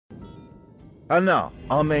And now,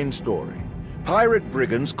 our main story. Pirate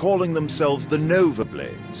brigands calling themselves the Nova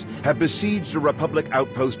Blades have besieged a Republic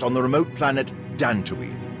outpost on the remote planet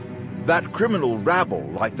Dantooine. That criminal rabble,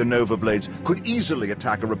 like the Nova Blades, could easily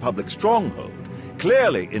attack a Republic stronghold,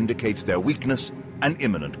 clearly indicates their weakness and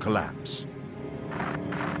imminent collapse.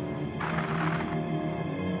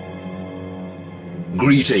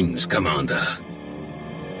 Greetings, Commander.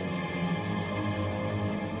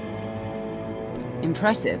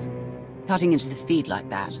 Impressive. Cutting into the feed like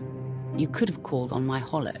that. You could have called on my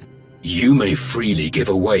holo. You may freely give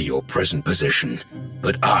away your present position,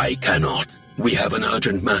 but I cannot. We have an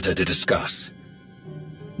urgent matter to discuss.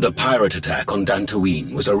 The pirate attack on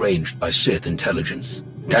Dantooine was arranged by Sith intelligence.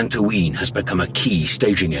 Dantooine has become a key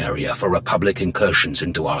staging area for Republic incursions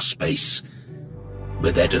into our space.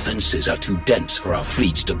 But their defenses are too dense for our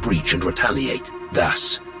fleets to breach and retaliate.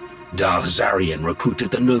 Thus, Darth Zarian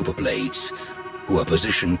recruited the Nova Blades, who are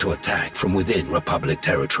positioned to attack from within Republic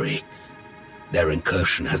territory. Their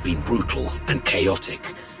incursion has been brutal and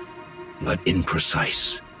chaotic, but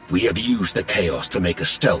imprecise. We have used the chaos to make a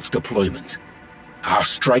stealth deployment. Our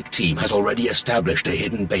strike team has already established a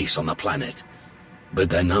hidden base on the planet, but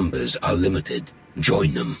their numbers are limited.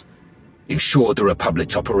 Join them. Ensure the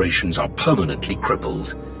Republic's operations are permanently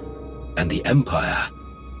crippled, and the Empire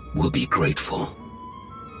will be grateful.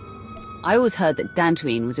 I always heard that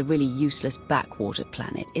Dantooine was a really useless backwater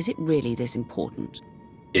planet. Is it really this important?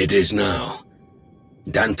 It is now.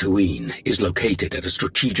 Dantooine is located at a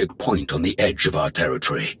strategic point on the edge of our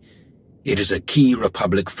territory. It is a key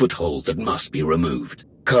Republic foothold that must be removed.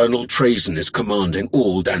 Colonel Trazen is commanding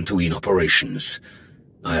all Dantooine operations.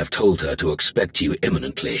 I have told her to expect you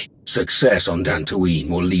imminently. Success on Dantooine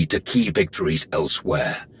will lead to key victories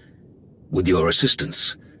elsewhere. With your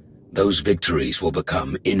assistance, those victories will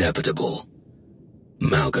become inevitable.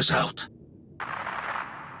 Malgus out.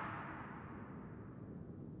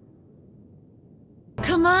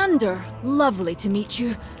 Commander, lovely to meet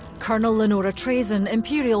you. Colonel Lenora Trazen,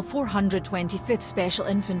 Imperial 425th Special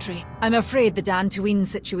Infantry. I'm afraid the Dantooine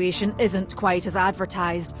situation isn't quite as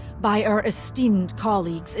advertised by our esteemed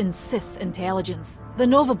colleagues in Sith intelligence. The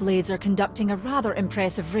Nova Blades are conducting a rather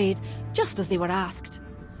impressive raid, just as they were asked.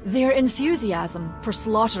 Their enthusiasm for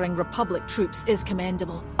slaughtering Republic troops is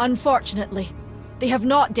commendable. Unfortunately, they have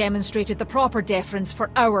not demonstrated the proper deference for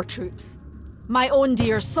our troops. My own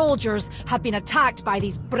dear soldiers have been attacked by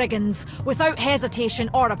these brigands without hesitation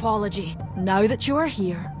or apology. Now that you are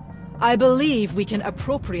here, I believe we can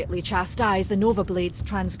appropriately chastise the Nova Blades'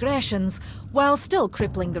 transgressions while still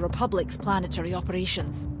crippling the Republic's planetary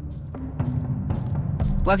operations.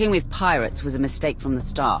 Working with pirates was a mistake from the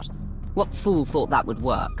start. What fool thought that would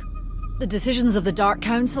work? The decisions of the Dark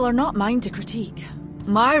Council are not mine to critique.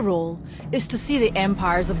 My role is to see the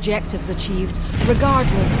Empire's objectives achieved,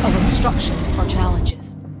 regardless of obstructions or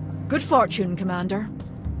challenges. Good fortune, Commander.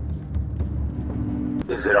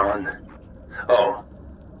 Is it on? Oh.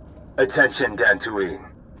 Attention, Dantooine.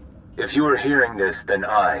 If you are hearing this, then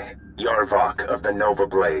I, Yarvok of the Nova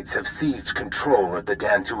Blades, have seized control of the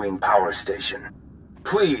Dantooine power station.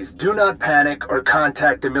 Please do not panic or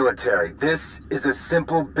contact the military. This is a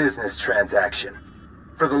simple business transaction.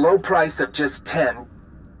 For the low price of just 10...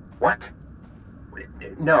 What?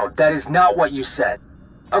 No, that is not what you said.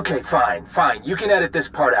 Okay, fine. You can edit this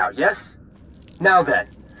part out, yes? Now then,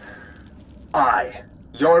 I,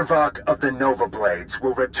 Yarvok of the Nova Blades,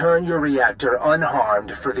 will return your reactor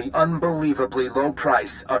unharmed for the unbelievably low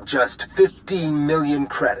price of just 15 million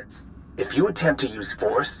credits. If you attempt to use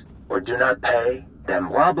force, or do not pay, then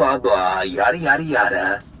blah blah blah, yada yada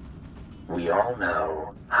yada. We all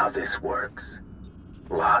know how this works.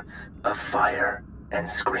 Lots of fire and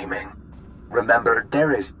screaming. Remember,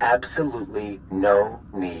 there is absolutely no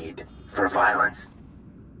need for violence.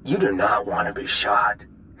 You do not want to be shot.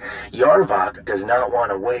 Yarvok does not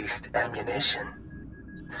want to waste ammunition.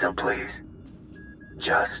 So please,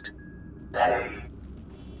 just pay.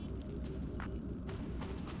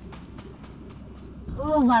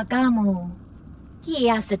 Uwagamu.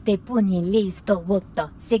 Kiasete puni listo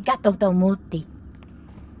voto, segato do muti.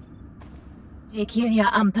 Rekiria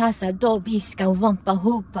ampasa do biska wampa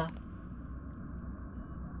hupa.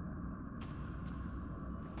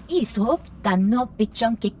 Isop ta no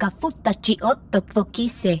pichonki kafuta chi otto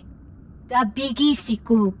kvokise. Da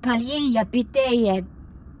bigisiku palyeya biteye.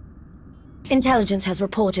 Intelligence has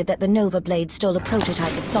reported that the Nova Blade stole a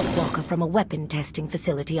prototype assault walker from a weapon testing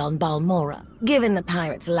facility on Balmora. Given the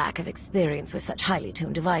pirates' lack of experience with such highly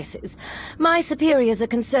tuned devices, my superiors are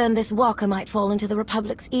concerned this walker might fall into the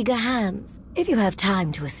Republic's eager hands. If you have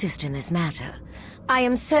time to assist in this matter, I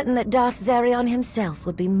am certain that Darth Zarian himself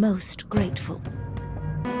would be most grateful.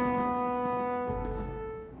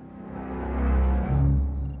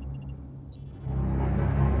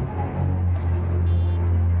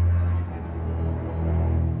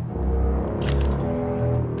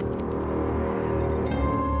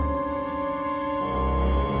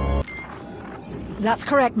 That's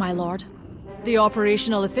correct, my lord. The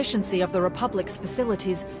operational efficiency of the Republic's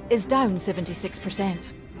facilities is down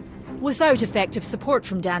 76%. Without effective support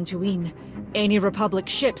from Dantooine, any Republic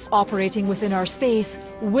ships operating within our space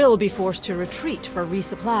will be forced to retreat for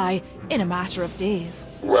resupply in a matter of days.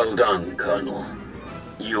 Well done, Colonel.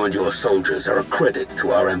 You and your soldiers are a credit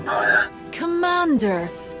to our Empire. Commander,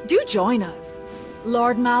 do join us.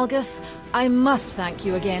 Lord Malgus, I must thank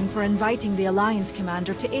you again for inviting the Alliance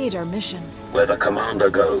Commander to aid our mission. Where the Commander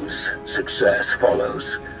goes, success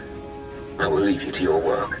follows. I will leave you to your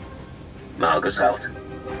work. Malgus out.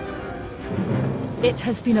 It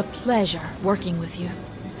has been a pleasure working with you.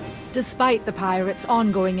 Despite the pirates'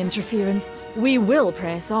 ongoing interference, we will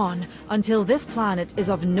press on until this planet is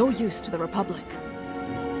of no use to the Republic.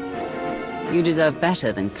 You deserve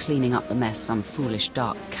better than cleaning up the mess some foolish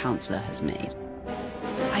Dark Counselor has made.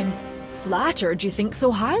 I'm flattered you think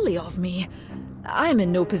so highly of me. I'm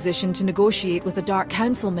in no position to negotiate with a Dark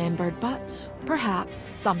Council member, but perhaps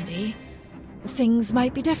someday things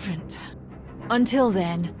might be different. Until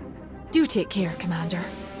then, do take care, Commander.